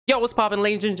Yo, what's poppin',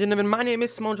 ladies and gentlemen? My name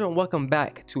is Smojo and welcome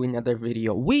back to another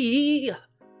video. Me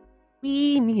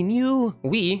and you,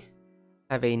 we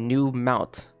have a new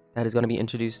mount that is going to be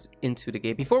introduced into the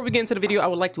game. Before we get into the video, I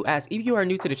would like to ask, if you are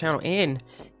new to the channel and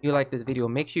you like this video,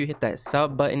 make sure you hit that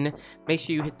sub button, make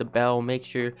sure you hit the bell, make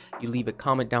sure you leave a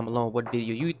comment down below what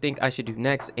video you think I should do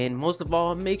next, and most of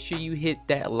all, make sure you hit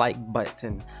that like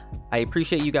button. I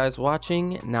appreciate you guys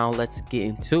watching. Now let's get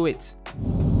into it.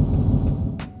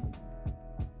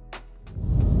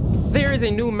 There is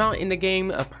a new mount in the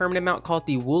game, a permanent mount called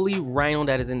the Woolly Rhino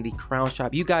that is in the crown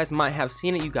shop. You guys might have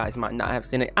seen it, you guys might not have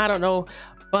seen it, I don't know.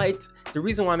 But the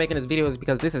reason why I'm making this video is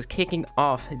because this is kicking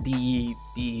off the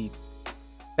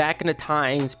back in the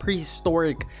times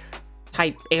prehistoric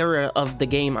type era of the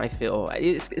game. I feel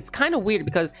it's kind of weird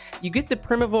because you get the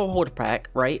Primival Hoard pack,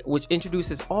 right, which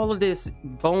introduces all of this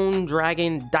bone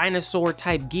dragon dinosaur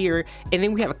type gear, and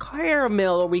then we have a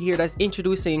caramel over here that's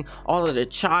introducing all of the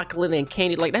chocolate and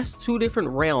candy. Like, that's two different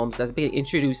realms that's being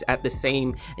introduced at the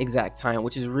same exact time,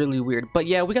 which is really weird. But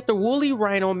yeah, we got the Woolly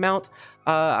Rhino mount.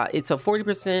 It's a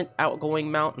 40%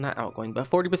 outgoing mount, not outgoing, but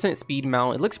 40% speed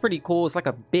mount. It looks pretty cool. It's like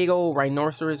a big old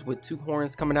rhinoceros with two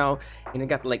horns coming out, and it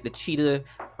got like the cheetah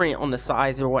print on the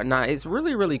sides or whatnot. It's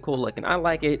really cool looking. I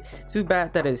like it. Too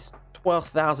bad that is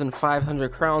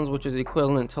 12,500 crowns, which is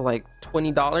equivalent to like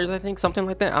 $20, I think, something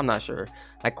like that. I'm not sure.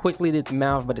 I quickly did the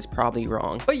math, but it's probably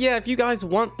wrong. But yeah, if you guys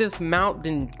want this mount,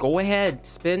 then go ahead,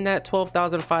 spend that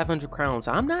 12,500 crowns.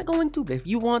 I'm not going to, but if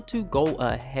you want to, go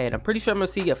ahead. I'm pretty sure I'm gonna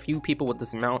see a few people with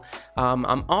this mount.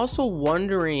 I'm also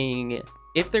wondering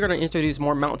if they're gonna introduce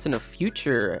more mounts in the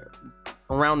future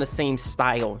around the same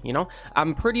style. You know,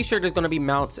 I'm pretty sure there's going to be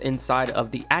mounts inside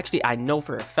of the, actually I know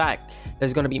for a fact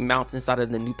there's going to be mounts inside of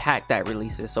the new pack that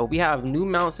releases. So we have new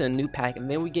mounts in a new pack,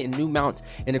 and then we get new mounts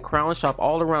in the crown shop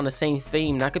all around the same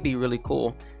theme. That could be really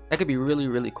cool. That could be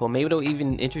really cool. Maybe they'll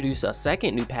even introduce a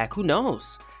second new pack, who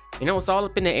knows. You know, it's all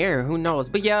up in the air, who knows.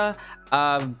 But yeah,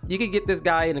 you could get this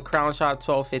guy in the crown shop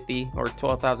 1250 or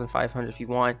 12,500 if you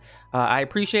want. I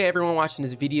appreciate everyone watching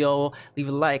this video. Leave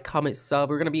a like, comment, sub.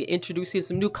 We're gonna be introducing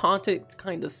some new content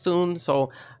kind of soon,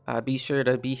 so be sure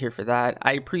to be here for that.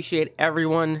 I appreciate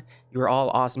everyone. You're all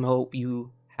awesome. Hope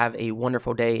you have a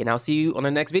wonderful day, and I'll see you on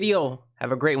the next video.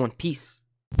 Have a great one. Peace.